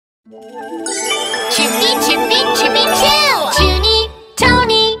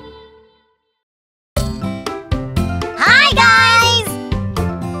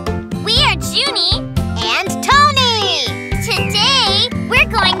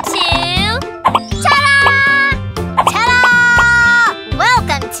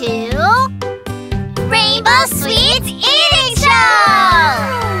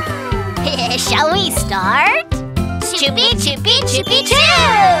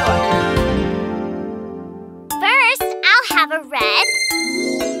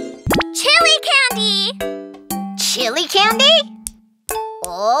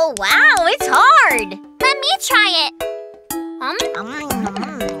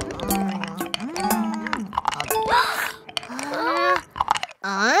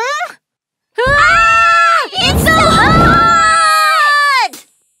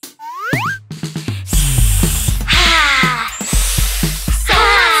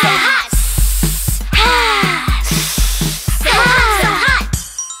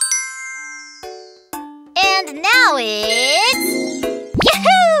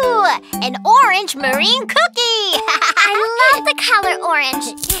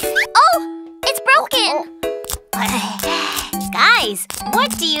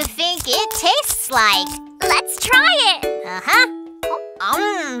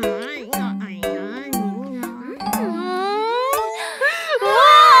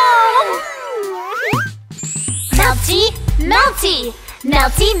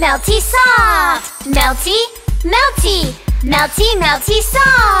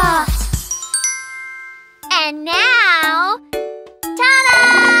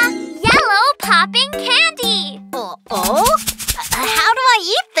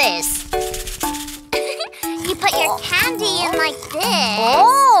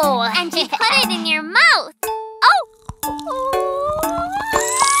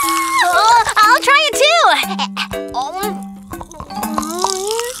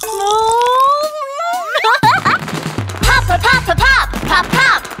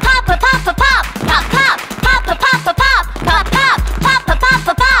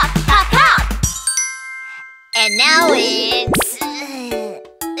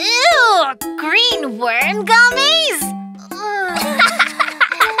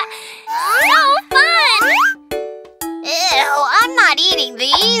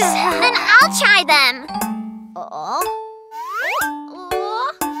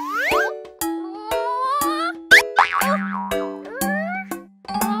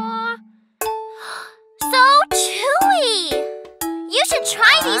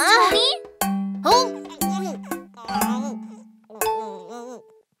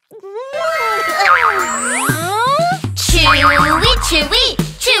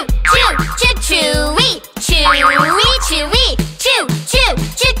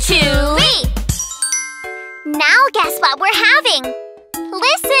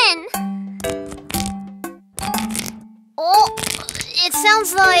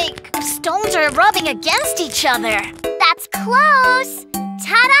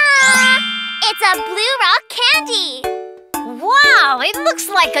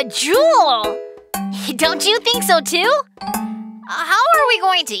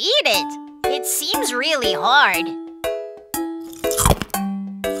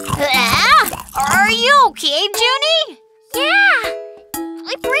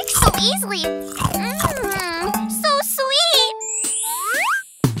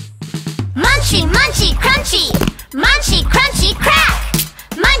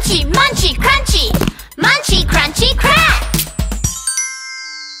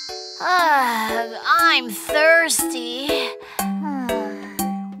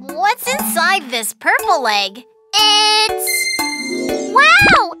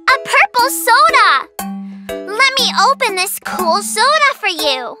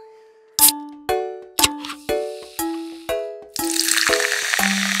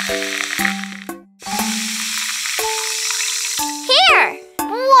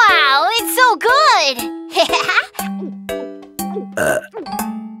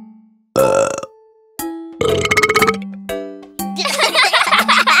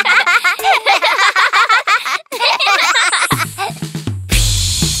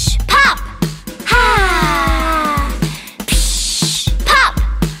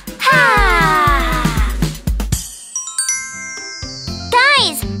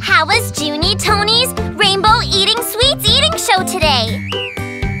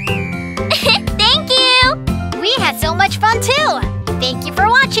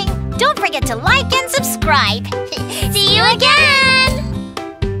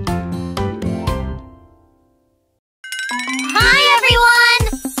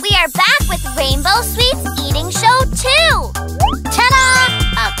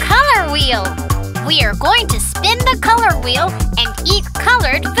wheel and eat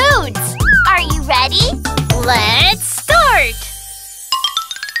colored foods. Are you ready? Let's start!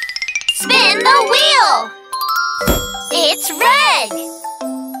 Spin the wheel! It's red!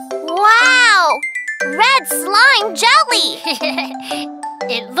 Wow! Red slime jelly!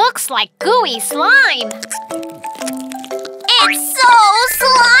 It looks like gooey slime. It's so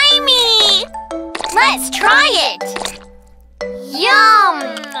slimy! Let's try it!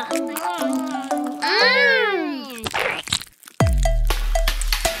 Yum!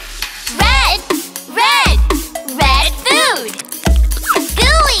 Red food!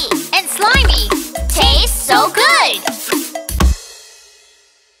 Gooey And slimy. tastes so good!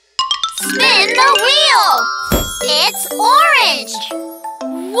 Spin the wheel! It's orange!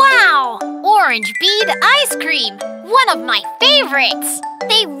 Wow! Orange bead ice cream. One of my favorites.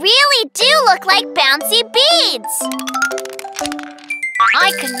 They really do look like bouncy beads!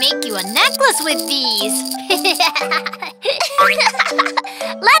 I could make you a necklace with these.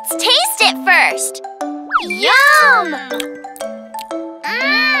 Let's taste it first! Yum!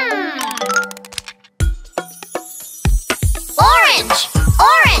 Orange!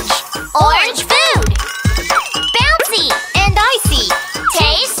 Orange food! Bouncy And icy.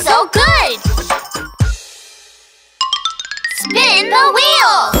 tastes so good! Spin the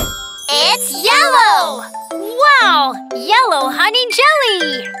wheel! It's yellow! Wow! Yellow honey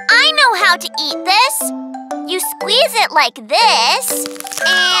jelly. I know how to eat this! You squeeze it like this,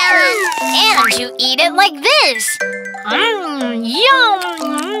 And you eat it like this. Yum!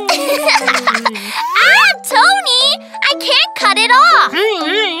 Ah, Tony! I can't cut it off!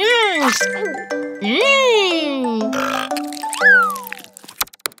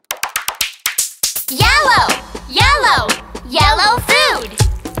 Yellow food!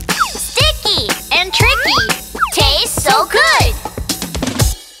 Sticky And tricky. tastes so good!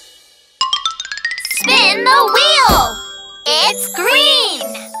 Spin the wheel! It's green!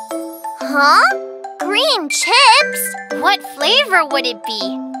 Huh? Green chips? What flavor would it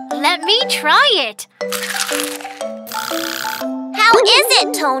be? Let me try it. How is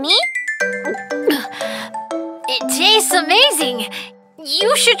it, Tony? It tastes amazing.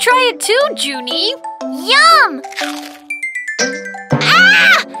 You should try it too, Juny. Yum!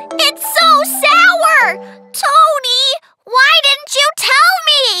 Ah! It's so sour! Tony, why didn't you tell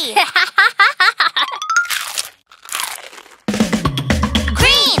me?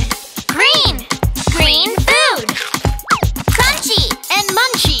 Green food! Crunchy And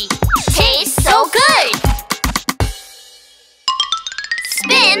munchy. tastes so good!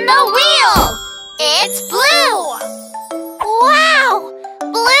 Spin the wheel! It's blue! Wow!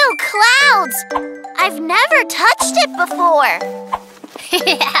 Blue clouds! I've never touched it before!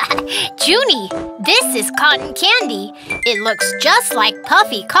 Juny, this is cotton candy. It looks just like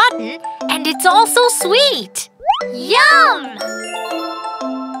puffy cotton, and it's also sweet. Yum!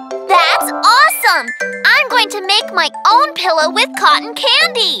 That's awesome! I'm going to make my own pillow with cotton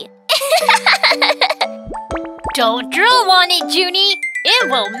candy! Don't drool on it, Juny. It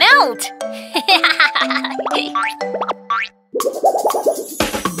will melt.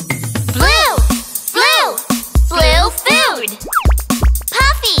 Blue food!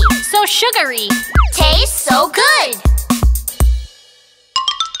 Puffy! So sugary. Tastes so good!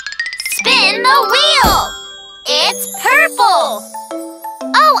 Spin the wheel! It's purple!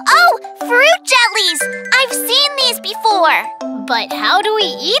 Oh, fruit jellies! I've seen these before! But how do we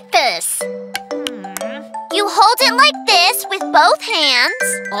eat this? You hold it like this with both hands,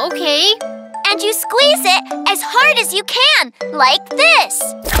 Okay. and you squeeze it as hard as you can, like this.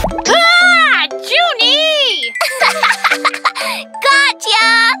 Ah! Juny!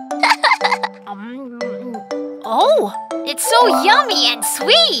 Gotcha! Oh, it's so yummy and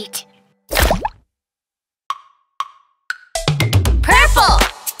sweet. Purple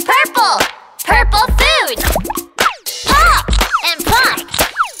food! Pop! And pop.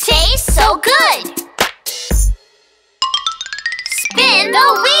 Tastes so good! Spin the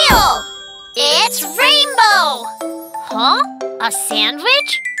wheel! It's rainbow! Huh? A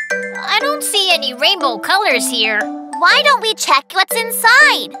sandwich? I don't see any rainbow colors here. Why don't we check what's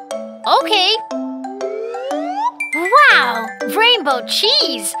inside? Okay. Wow! Rainbow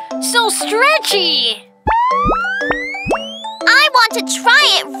cheese! So stretchy! I want to try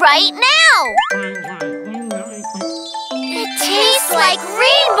it right now! It tastes like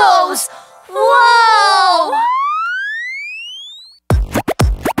rainbows! Whoa!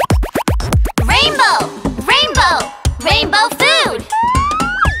 Rainbow food!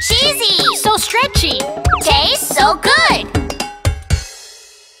 Cheesy! So stretchy! Tastes so good!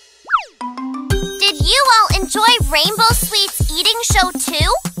 Did you all enjoy Rainbow Sweet's eating show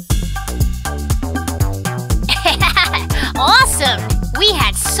too? awesome! We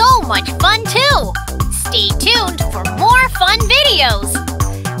had so much fun too! Stay tuned for more fun videos!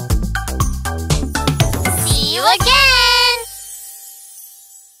 See you again!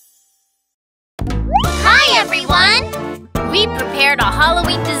 Hi, everyone! We prepared a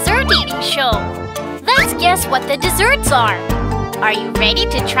Halloween dessert eating show. Let's guess what the desserts are. Are you ready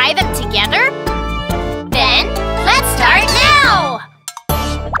to try them together? Then, let's start now!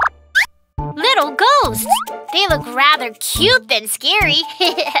 Little ghosts! They look rather cute than scary.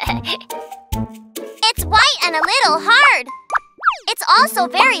 It's white and a little hard. It's also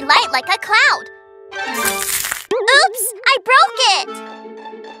very light like a cloud. Oops! I broke it!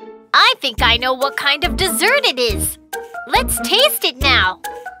 I think I know what kind of dessert it is. Let's taste it now.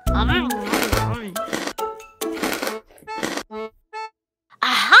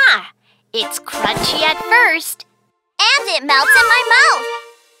 Aha! It's crunchy at first. And it melts in my mouth.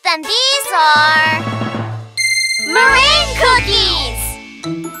 Then these are... meringue cookies!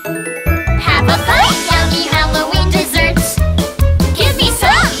 Have a bite, yummy Halloween desserts. Give me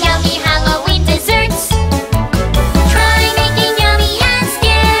some yummy Halloween desserts. Try making yummy and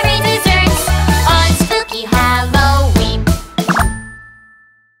scary desserts on spooky Halloween.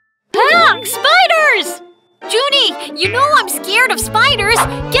 Ah! Spiders! Juny, you know I'm scared of spiders.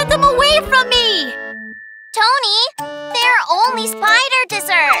 Get them away from me! Tony, they're only spider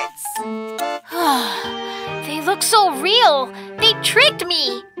desserts. They look so real. They tricked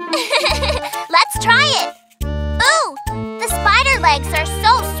me. Let's try it. Ooh, the spider legs are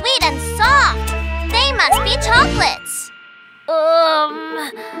so sweet and soft. They must be chocolates.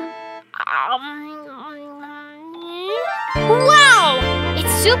 Wow!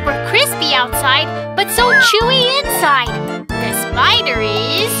 It's super crispy outside, but so chewy inside. The spider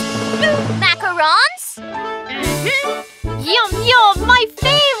is... Macarons? Yum, yum, my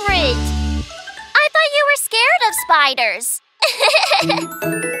favorite! I thought you were scared of spiders.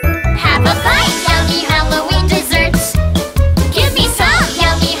 Have a bite, yummy Halloween desserts. Give me some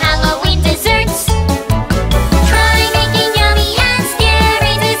yummy Halloween desserts. Try making yummy and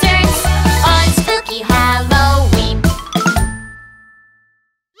scary desserts on spooky Halloween.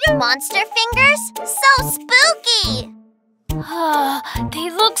 Monster fingers? So spooky! They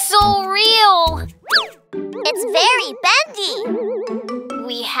look so real. It's very bendy.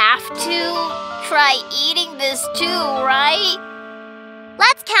 We have to try eating this too, right?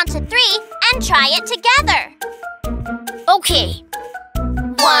 Let's count to 3 and try it together. Okay.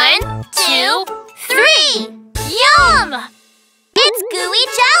 1, 2, 3. Yum! It's gooey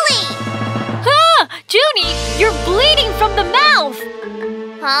jelly. Ah! Juny, you're bleeding from the mouth.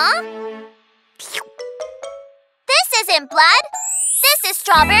 Huh? This isn't blood. This is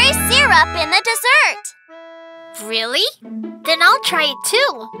strawberry syrup in the dessert. Really? Then I'll try it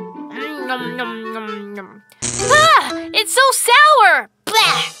too. Nom, nom, nom, nom. Ah! It's so sour!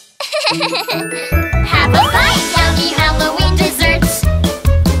 Blah! Have a bite, yummy Halloween desserts.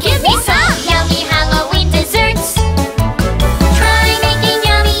 Give me some yummy Halloween desserts. Try making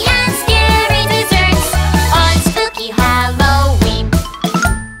yummy and scary desserts on spooky Halloween.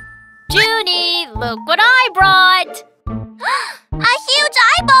 Juny, look what I brought. A huge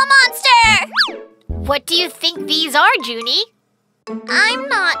eyeball monster! What do you think these are, Juny? I'm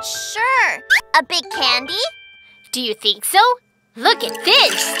not sure. A big candy? Do you think so? Look at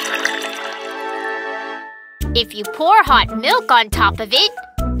this! If you pour hot milk on top of it,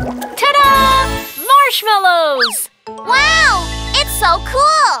 ta-da! Marshmallows! Wow! It's so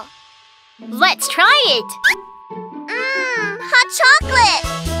cool! Let's try it! Hot chocolate!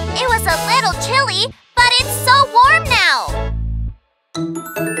 It was a little chilly, but it's so warm now!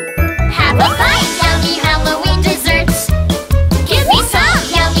 Have a bite, yummy Halloween desserts! Give me some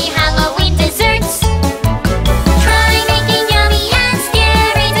yummy Halloween desserts! Try making yummy and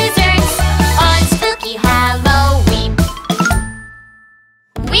scary desserts on spooky Halloween!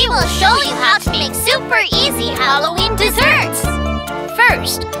 We will show you how to make super easy Halloween desserts!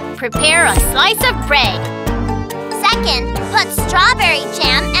 First, prepare a slice of bread. Second, put strawberry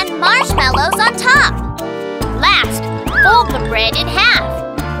jam and marshmallows on top. Last, fold the bread in half.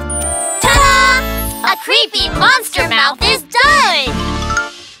 Ta-da! A creepy monster mouth is done!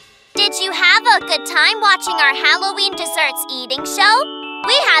 Did you have a good time watching our Halloween desserts eating show?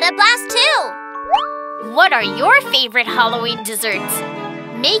 We had a blast too! What are your favorite Halloween desserts?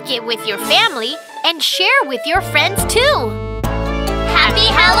 Make it with your family and share with your friends too! Happy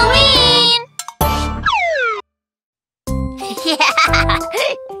Halloween!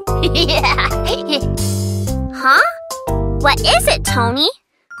 Huh? What is it, Tony?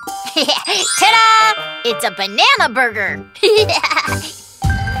 Ta-da! It's a banana burger!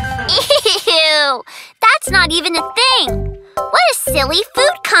 Ew! That's not even a thing! What a silly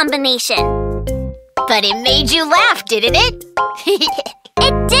food combination! But it made you laugh, didn't it?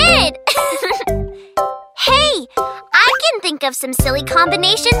 It did! Hey, I can think of some silly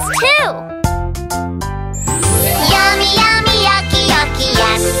combinations too! Yummy, yummy, yucky, yucky,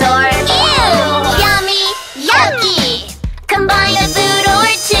 yes or ew! Yummy, yucky! Combine a food or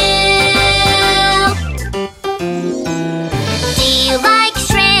two. Do you like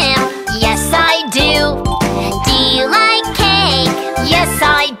shrimp? Yes, I do. Do you like cake? Yes,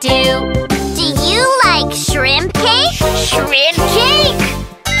 I do. Do you like shrimp cake? Shrimp cake?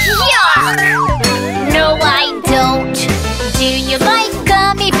 Yuck! No, I don't. Do you like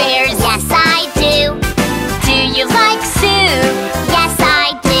gummy bears? Yes, I do. Do you like soup? Yes,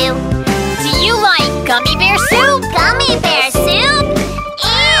 I do. Do you like gummy bear soup? Gummy bear soup?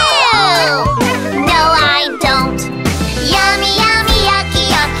 Ew! No, I don't. Yummy, yummy, yucky,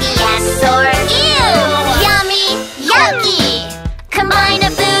 yucky, yes or ew! Yummy, yucky! Combine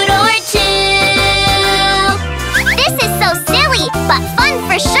a food or two. This is so silly, but fun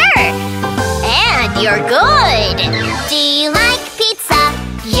for sure! And you're good! Do you like pizza?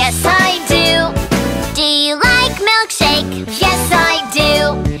 Yes, I do. Do you like milkshake? Yes, I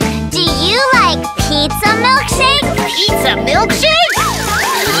do. Do you like pizza milkshake? Pizza milkshake?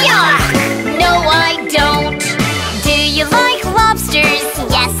 Yuck! No, I don't. Do you like lobsters?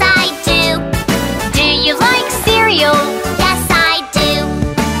 Yes, I do. Do you like cereal? Yes, I do.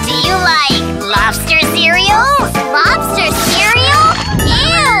 Do you like lobster cereal? Lobster cereal?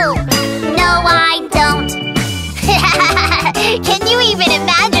 Ew! No, I don't. Can you even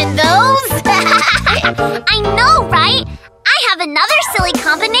imagine those? I know, right? I have another silly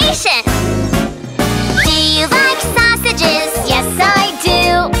combination. Do you like sausages? Yes, I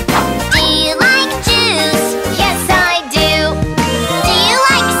do. Do you like juice? Yes, I do. Do you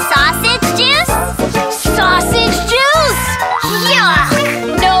like sausage juice? Sausage juice? Yuck!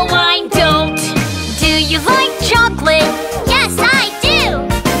 No, I don't. Do you like chocolate? Yes, I do.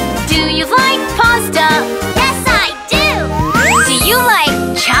 Do you like pasta? Yes, I do. Do you like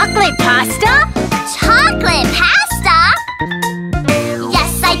chocolate pasta? Chocolate pasta?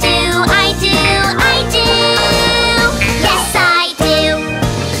 Yes, I do, I do, I do. Yes, I do.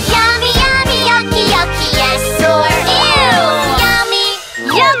 Yummy, yummy, yucky, yucky, yes or ew! Yummy,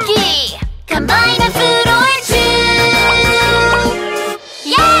 yucky! Combine a food or two.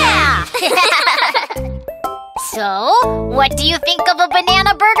 Yeah! So, what do you think of a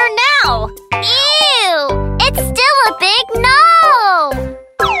banana burger now? Ew! It's still a big no!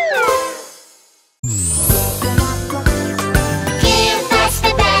 Give us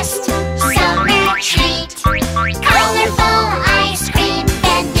the best summer treat. Colorful ice cream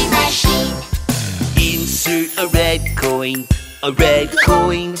vending machine. Insert a red coin, a red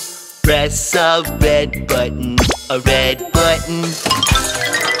coin. Press a red button, a red button.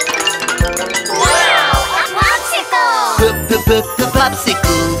 Wow, a popsicle!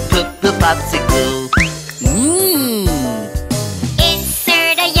 Popsicle, popsicle.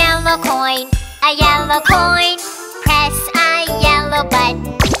 Insert a yellow coin, a yellow coin. Press a yellow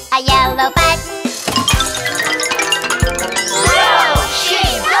button, a yellow button. Wow,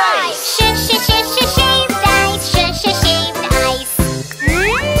 shaved ice! Shaved ice, shaved ice.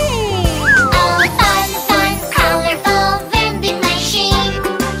 Oh, fun, fun, colorful vending machine.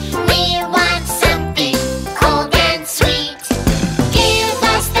 We want something cold and sweet. Give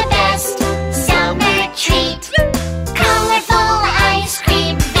us the best summer treat. Colorful ice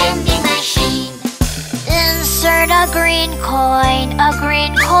cream vending machine. Insert a green coin, a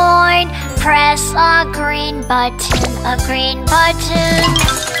green coin. Press a green button, a green button.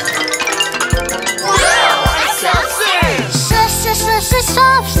 Wow, a soft serve!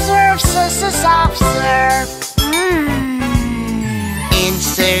 Soft serve.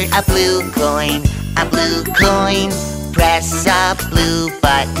 Insert a blue coin, a blue coin. Press a blue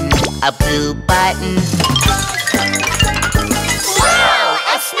button, a blue button. Wow,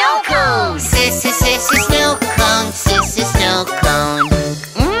 a snow cone! Snow cone, snow cone.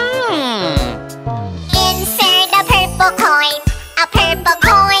 Insert a purple coin,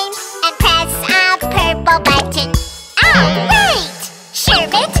 and press a purple button. Oh, right!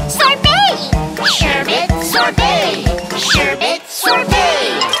 Sherbet sorbet! Sherbet sorbet! Sherbet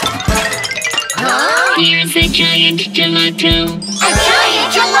sorbet! Huh? Here's a giant gelato. A giant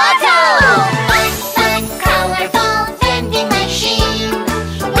gelato! Fun, fun, colorful vending machine.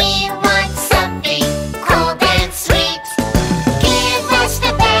 We want something cold and sweet. Give us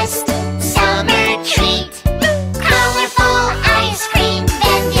the best summer treat. Colorful ice cream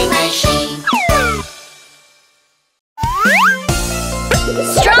vending machine.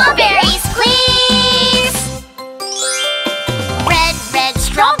 Strawberries, please!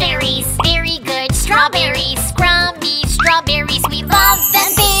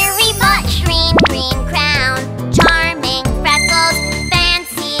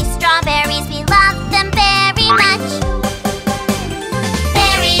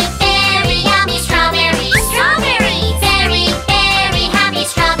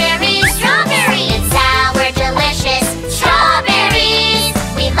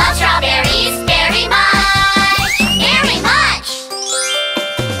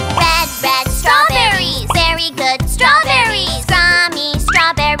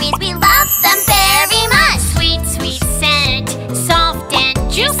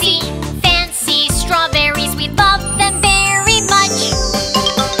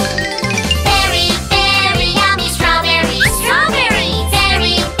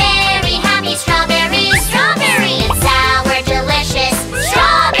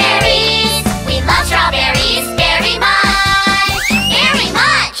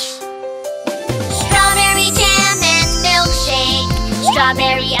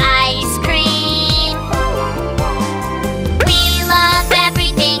 strawberry ice cream. We love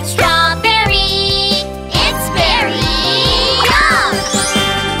everything strawberry. It's very yum.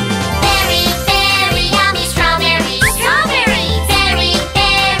 Very, very yummy strawberry. Strawberry. Very,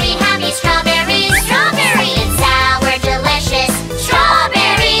 very yummy strawberry. Strawberry. It's sour, delicious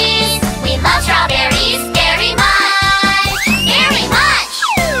strawberries. We love strawberries very much. Very much.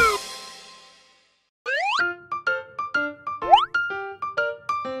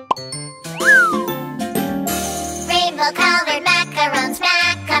 Rainbow colored macarons,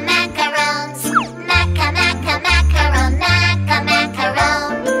 macarons. Macaron,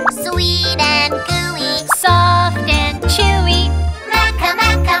 macaron. Sweet and gooey, soft and chewy.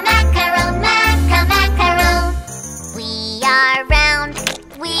 Macaron, macaron. We are round,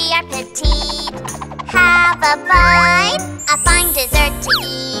 we are petite. Have a bite, a fine dessert to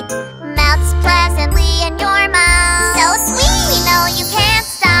eat. Melts pleasantly in your mouth. So sweet, we know you can't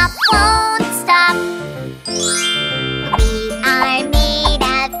stop, won't stop. We are made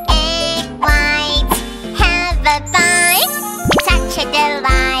of egg whites. Have a bite, such a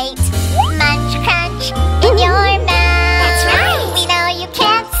delight. Munch, crunch in your mouth. That's right. We know you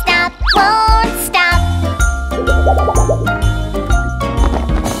can't stop, won't stop.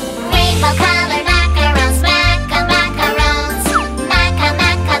 Rainbow colored macarons, macarons.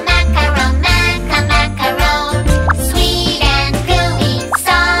 Macaron, macaron. Sweet and gooey,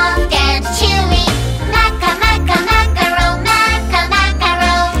 soft and chewy. Macaron, macaron.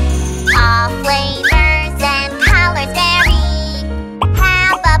 All flavors and colors vary.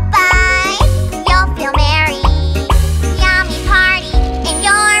 Have a bite, you'll feel merry. Yummy party in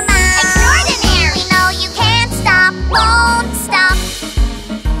your mouth. Extraordinary. We know you can't stop, won't stop.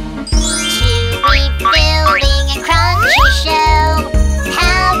 Chewy, filling and crunchy shell.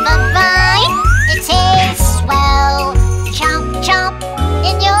 Have a bite, it tastes well. Chomp, chomp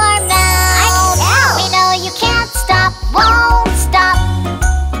in your mouth. We know you can't stop, won't stop.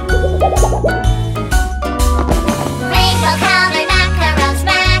 Rainbow colored macarons,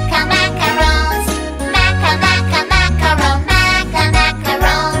 macarons. Macaron.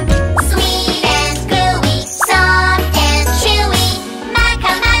 Sweet and gooey, soft and chewy.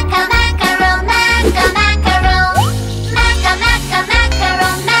 Macaron.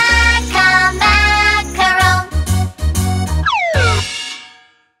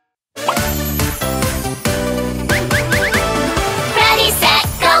 Ready, set,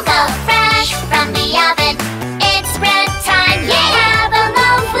 go, fresh from the oven. It's bread time, yeah, have a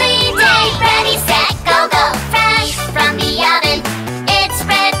lovely day. Ready, set, go, fresh from the oven. It's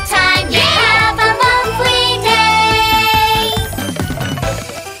bread time, yeah, have a lovely day.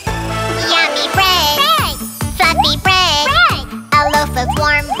 Yummy bread, fluffy bread, a loaf of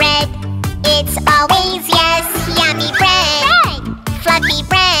warm bread. It's always yes, yummy bread, fluffy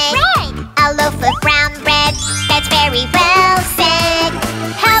bread, a loaf of brown bread. That's very well said.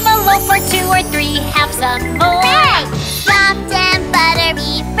 Have a loaf or two or three, have some more. Soft and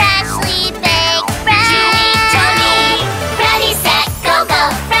buttery, freshly baked bread. JunyTony, ready, set, go,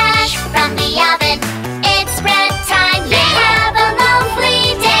 fresh from the oven. It's bread time, yeah, have a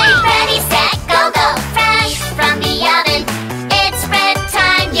lovely day. Ready, set, go, fresh from the oven. It's bread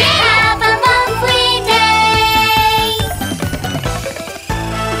time, yeah, have a lovely day.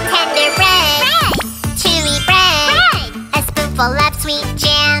 Tender bread, chewy bread, a spoonful of sweet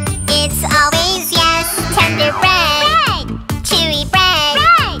jam. It's always yes. Tender bread, chewy bread,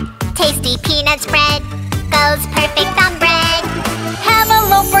 tasty peanuts bread, goes perfect on bread. Have a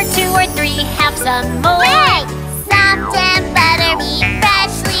loaf or two or three, have some more. Soft and buttery,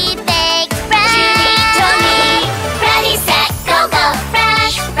 freshly baked bread. JunyTony, ready, set, go,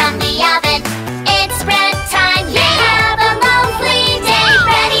 fresh from the oven. It's bread time, yeah, have a lovely day.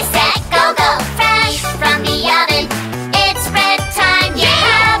 Ready, set, go, fresh from the oven. It's bread time, yeah,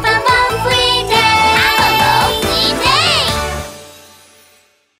 have a lovely day. Have a lovely day.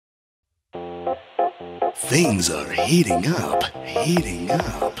 Things are heating up.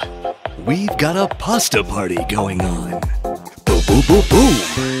 We've got a pasta party going on. Boom, boom, boom, boom.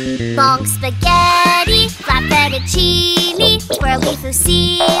 Long spaghetti, flat fettuccine, swirly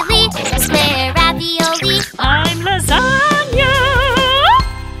fusilli, square ravioli. I'm lasagna!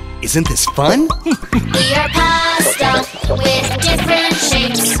 Isn't this fun? We are pasta with different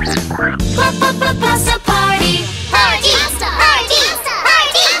shapes. Pasta party. Party. Pasta party. Party.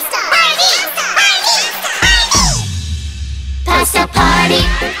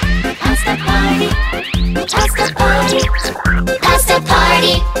 Pasta party. Pasta party. Pasta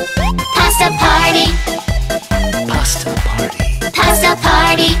party. Pasta party. Pasta party. Pasta party. Pasta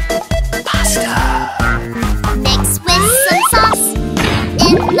party. Pasta. Mix with some sauce.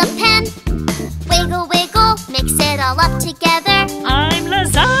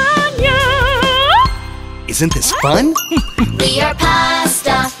 Isn't this fun? We are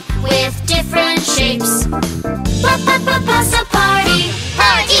pasta with different shapes. Pasta party.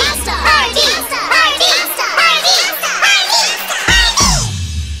 Party. Pasta party. Party.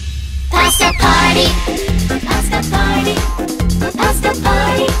 Pasta party. Pasta party. Pasta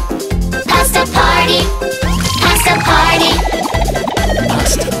party. Pasta party. Pasta party.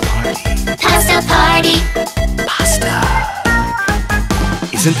 Pasta party. Pasta party. Pasta.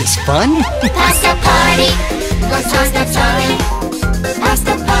 Isn't this fun? Pasta party. Let's pasta party.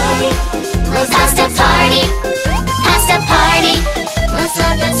 Pasta party. Let's pasta party. Pasta party. Let's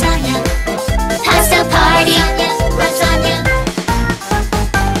lasagna. Pasta party. Lasagna.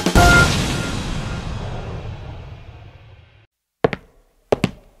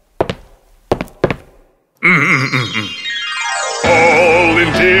 All in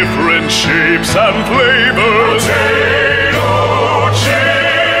different shapes and flavors. Potato chips.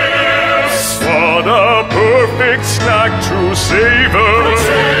 What a perfect snack to savor.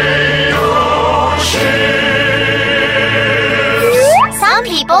 Potato chips. Some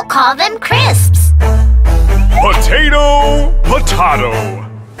people call them crisps. Potato, potato.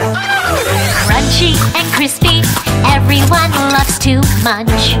 Crunchy and crispy, everyone loves to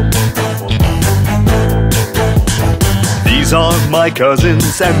munch. These are my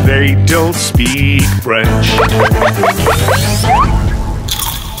cousins and they don't speak French.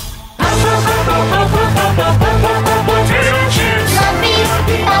 Potato chips. Fluffy,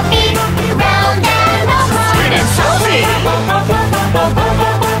 puffy, round and sweet and salty.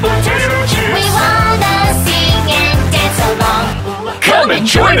 Potato chips. We wanna sing and dance along. Come and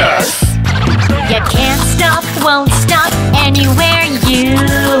join us. You can't stop, won't stop, anywhere you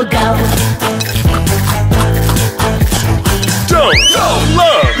go. Don't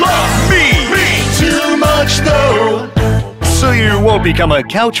love me too much though. So you won't become a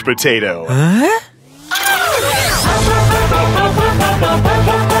couch potato.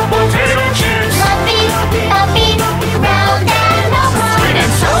 Potato chips. Fluffy, puffy, round and sweet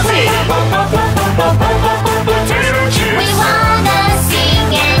and salty. Potato chips. We wanna sing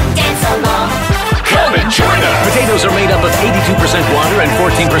and dance along. Come and join us. Potatoes are made up of 82% water and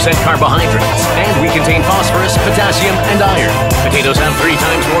 14% carbohydrates. And we contain phosphorus, potassium, and iron. Potatoes have 3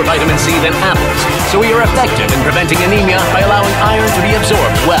 times more vitamin C than apples. So we are effective in preventing anemia by allowing iron to be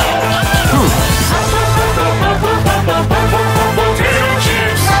absorbed well. Potato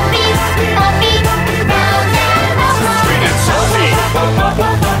chips. Fluffy, puffy, round and Sweet and salty.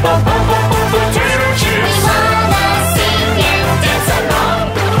 Potato we chips. wanna sing and dance along.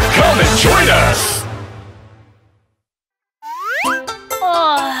 Come and join us.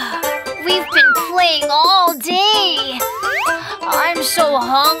 We've been playing all day. I'm so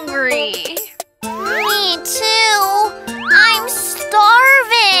hungry. Me too. I'm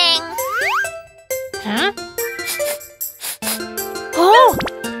starving. Huh? Oh,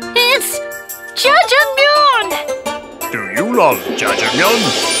 it's Jajangmyeon! Do you love Jajangmyeon?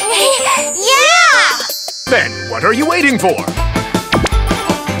 Yeah! Then what are you waiting for?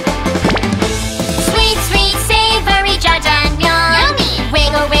 Sweet, sweet, savory Jajangmyeon. Yummy!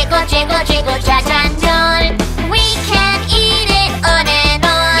 Wiggle, wiggle, jiggle, jiggle Jajangmyeon. We can eat it on and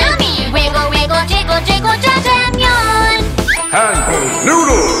on. Yummy! Wiggle, wiggle, jiggle, jiggle Jajangmyeon. Hand-pulled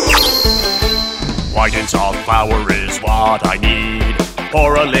noodles. White and soft flour is what I need.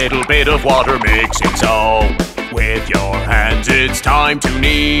 Pour a little bit of water, mix it so. With your hands it's time to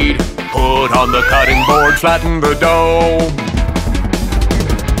knead. Put on the cutting board, flatten the dough.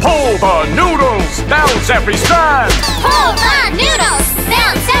 Pull the noodles, bounce every strand. Pull the noodles,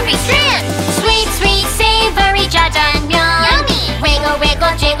 bounce every strand. Sweet, sweet, savory Jajangmyeon. Yummy! Wiggle,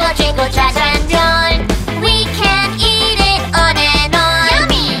 wiggle, jiggle, jiggle Jajangmyeon. We can eat it on and on.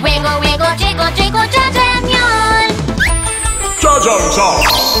 Yummy! Wiggle, wiggle, jiggle, jiggle Jajangmyeon. Jajangmyeon.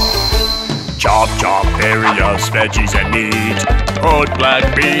 Chop, chop various veggies and meat. Put black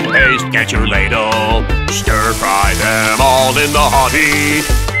bean paste, get your ladle. Stir fry them all in the hot heat.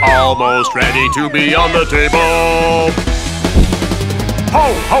 Almost ready to be on the table.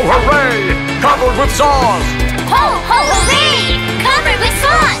 Ho, ho, hooray! Covered with sauce. Ho, ho, hooray! Covered with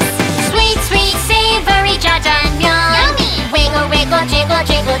sauce. Sweet, sweet, savory Jajangmyeon. Yummy! Wiggle, wiggle, jiggle,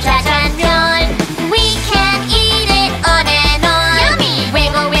 jiggle Jajangmyeon. We can eat it on and on. Yummy!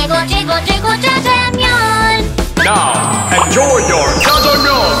 Wiggle, wiggle, jiggle, jiggle Jajangmyeon. Now, enjoy your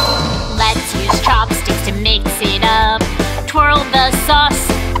Jajangmyeon. Let's use chopsticks to mix it up. Twirl the sauce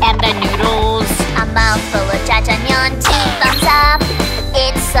and the noodles. A mouthful of Jajangmyeon, 2 thumbs up.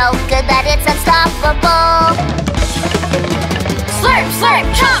 It's so good that it's unstoppable. Slurp, slurp,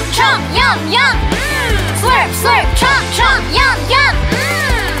 chomp, chomp, yum, yum. Slurp, slurp, chomp, chomp, yum, yum.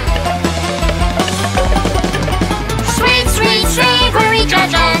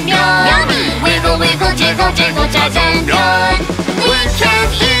 jajangmyeon. Yummy! Wiggle, wiggle, jiggle, jiggle, jajangmyeon. We can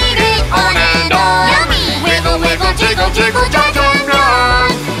eat it on and on. Yummy! Wiggle, wiggle, jiggle, jiggle,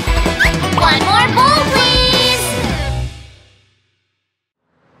 jajangmyeon. One more bowl, please.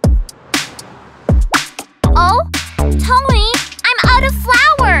 Oh, Tony, I'm out of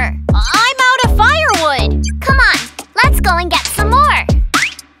flour. I'm out of firewood. Come on, let's go and get some more.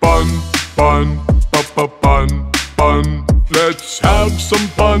 Fun, fun, fun, fun. Let's have some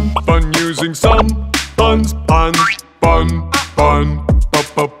fun, fun using some puns, puns. Fun, fun,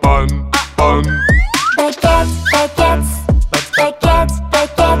 fun, fun. Baguette, baguettes, baguette,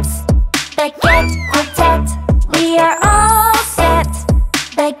 baguettes, baguette quartet. We are all set.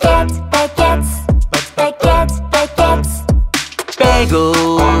 Baguette, baguettes, baguette, baguettes. Bagel.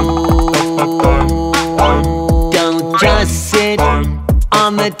 Don't just sit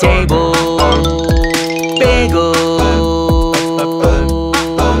on the table. Bagel.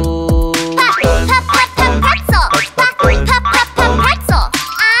 Pretzel.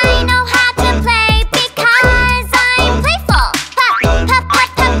 I know how to play because I'm playful.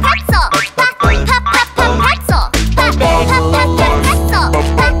 Pretzel.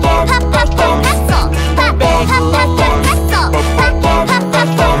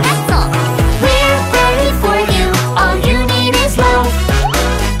 We're ready for you. All you need is love.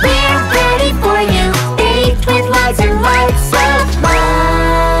 We're ready for you. Baked with lots and lots of love.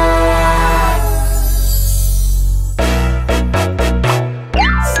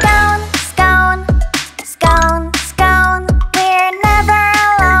 Scone, scone, scone, scone. We're never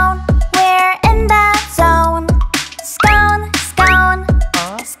alone. We're in that zone. Scone, scone,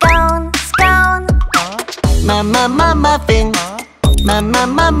 scone, scone. Muffin.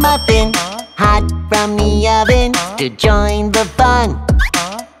 Muffin. Hot from the oven to join the fun.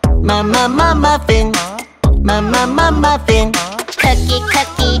 Muffin. Muffin. Cookie,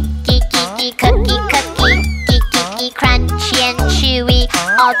 cookie, geeky, cookie, cookie, geeky, crunchy and chewy,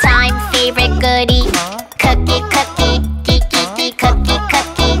 all-time favorite goodie. Cookie, cookie, geeky, cookie,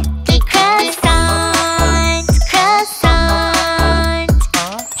 cookie, geek croissant, croissant.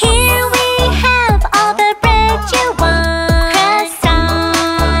 Here we have all the bread you want.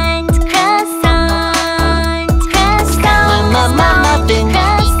 Croissant, croissant, croissant. Muffin.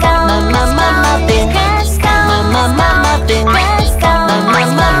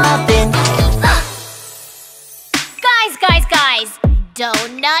 Guys, do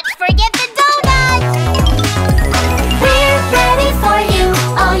not forget the donut! We're ready for you,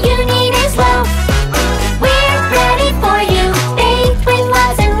 all you need is love. We're ready for you, baked with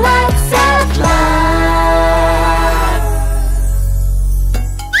lots and lots of love.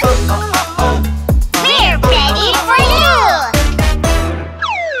 We're ready for you!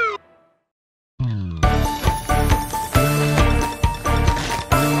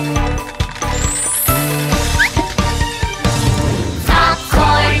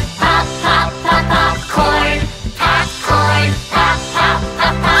 Popcorn, pop, pop, pop, popcorn. Popcorn, pop, pop,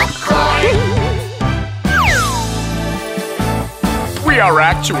 pop, popcorn. We are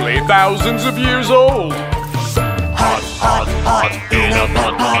actually thousands of years old. Hot, hot, hot in a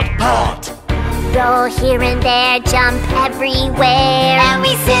pot, pot, pot. Roll here and there, jump everywhere, and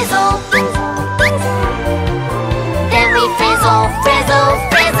we sizzle. Then we frizzle, frizzle,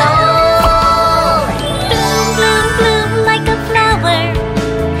 frizzle. Bloom, bloom, bloom like a flower.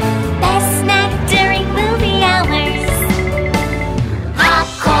 Best snack during movie hours.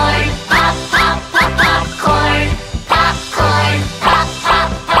 Popcorn, pop, pop, pop, popcorn. Popcorn, pop, pop,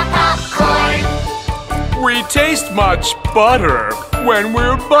 pop, popcorn. We taste much butter when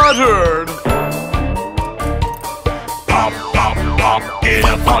we're buttered. Pop, pop, pop in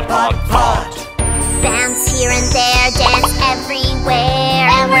a pot, pot, pot. Bounce here and there, dance everywhere,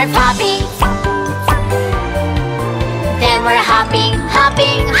 and we're popping. Then we're hopping,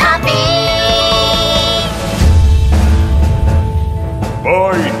 hopping, hopping.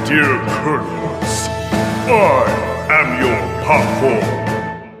 My dear Colonels, I am your popcorn.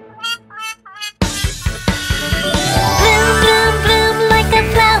 Bloom, bloom, bloom like a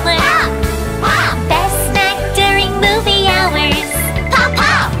flower. Best snack during movie hours. Pop,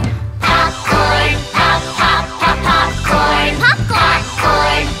 pop. Popcorn, pop, pop, pop, popcorn. Popcorn,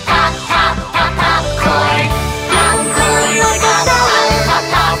 popcorn, pop, pop, pop, popcorn. Popcorn like a flower. Pop,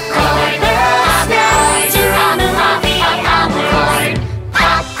 popcorn. Best snack during movie hours.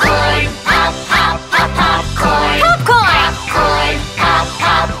 Popcorn, pop, pop, pop, popcorn. Popcorn. Popcorn, pop,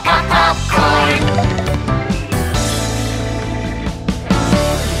 pop, pop, popcorn.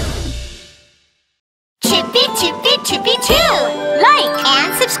 Chippy, chippy, chippy, choo! Like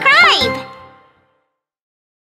and subscribe!